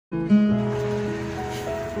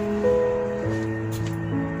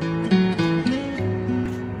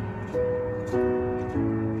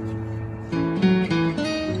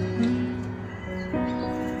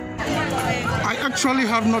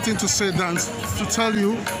have nothing to say than to tell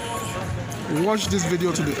you, watch this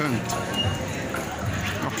video to the end.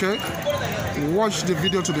 Okay? Watch the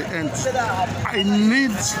video to the end. I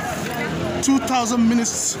need 2,000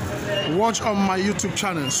 minutes watch on my YouTube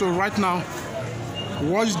channel. So right now,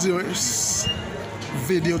 watch this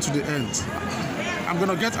video to the end. I'm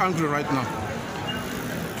gonna get angry right now.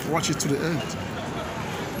 Watch it to the end.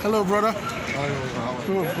 Hello, brother.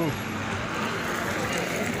 Cool.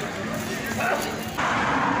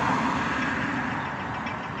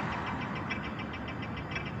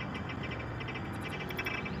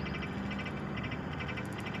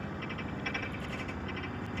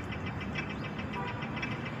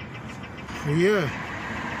 Yeah,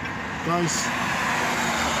 guys,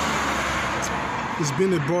 it's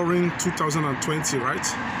been a boring 2020,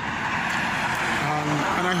 right?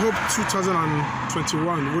 And I hope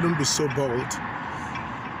 2021 wouldn't be so bold.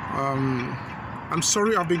 I'm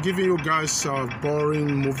sorry I've been giving you guys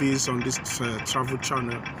boring movies on this travel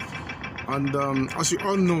channel. And as you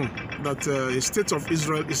all know, that the state of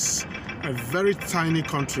Israel is a very tiny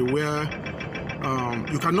country where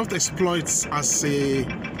you cannot exploit as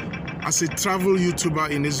a travel YouTuber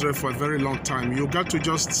in Israel for a very long time. You got to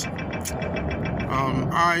just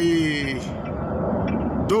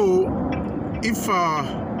if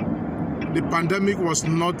the pandemic was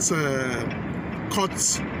not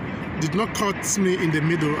did not cut me in the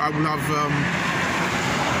middle, I would have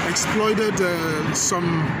exploited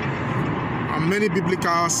many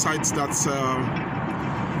biblical sites that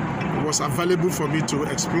was available for me to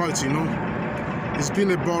exploit. You know, it's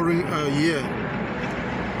been a boring year,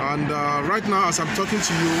 and right now, as I'm talking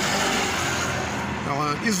to you,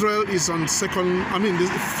 Israel is on the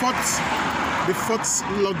fourth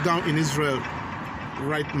lockdown in Israel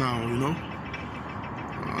right now, you know.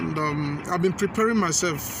 And I've been preparing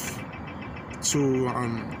myself to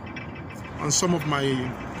on some of my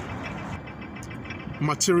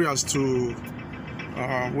materials to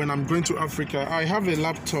when I'm going to Africa. I have a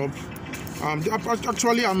laptop.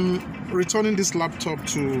 Actually, I'm returning this laptop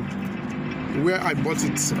to where I bought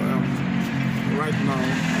it right now.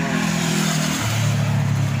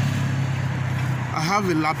 I have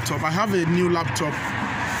a laptop. I have a new laptop,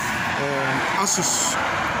 Asus,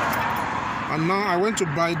 and now I went to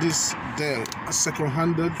buy this Dell,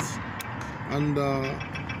 second-handed, and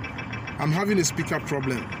I'm having a speaker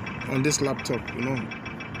problem on this laptop. You know,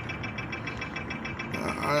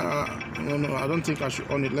 no, I don't think I should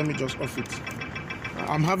on it. Let me just off it.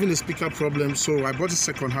 I'm having a speaker problem, so I bought it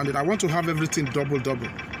second-handed. I want to have everything double,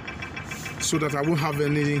 so that I won't have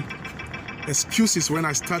any excuses when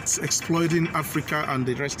I start exploiting Africa and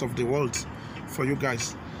the rest of the world for you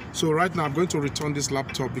guys. So right now I'm going to return this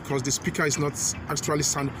laptop because the speaker is not actually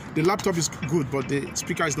sounding. The laptop is good, but the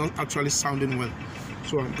speaker is not actually sounding well.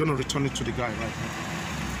 So I'm going to return it to the guy right now.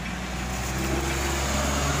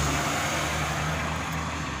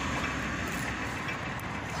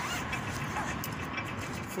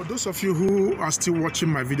 For those of you who are still watching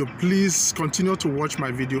my video, please continue to watch my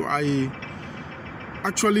video. I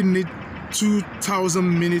actually need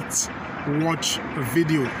 2,000 minutes watch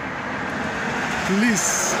video.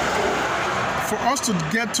 Please, for us to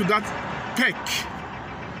get to that peak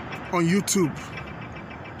on YouTube,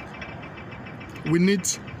 we need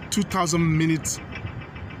 2,000 minutes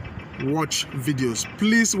watch videos.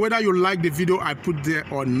 Please, whether you like the video I put there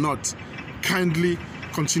or not, kindly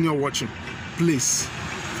continue watching. Please,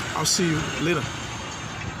 I'll see you later.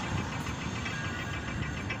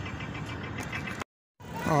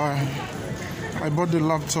 I bought the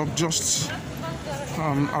laptop just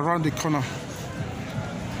around the corner.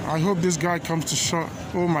 I hope this guy comes to shop.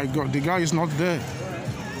 Oh my God, the guy is not there.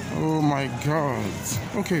 Oh my God.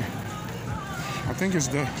 Okay, I think it's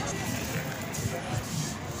there.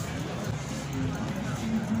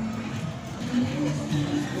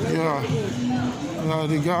 Yeah,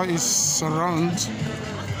 the guy is around.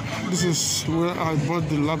 This is where I bought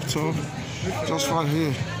the laptop, just right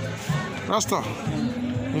here. Rasta.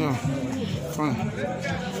 Yeah, fine.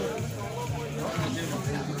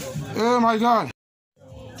 Hey, my guy.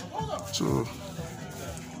 So,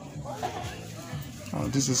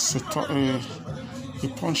 this is a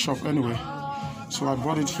pawn shop anyway. So I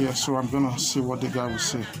bought it here. So I'm gonna see what the guy will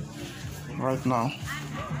say right now.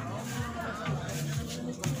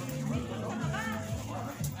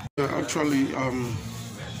 Actually,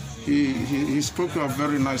 he spoke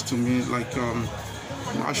very nice to me. Like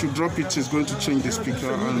I should drop it. He's going to change the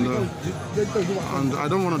speaker, and I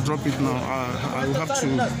don't want to drop it now. I will have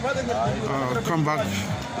to come back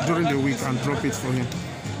during the week and drop it for him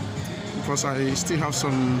because I still have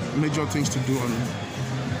some major things to do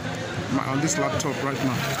on this laptop right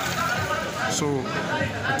now. So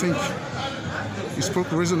I think he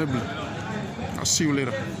spoke reasonably. I'll see you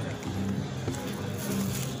later.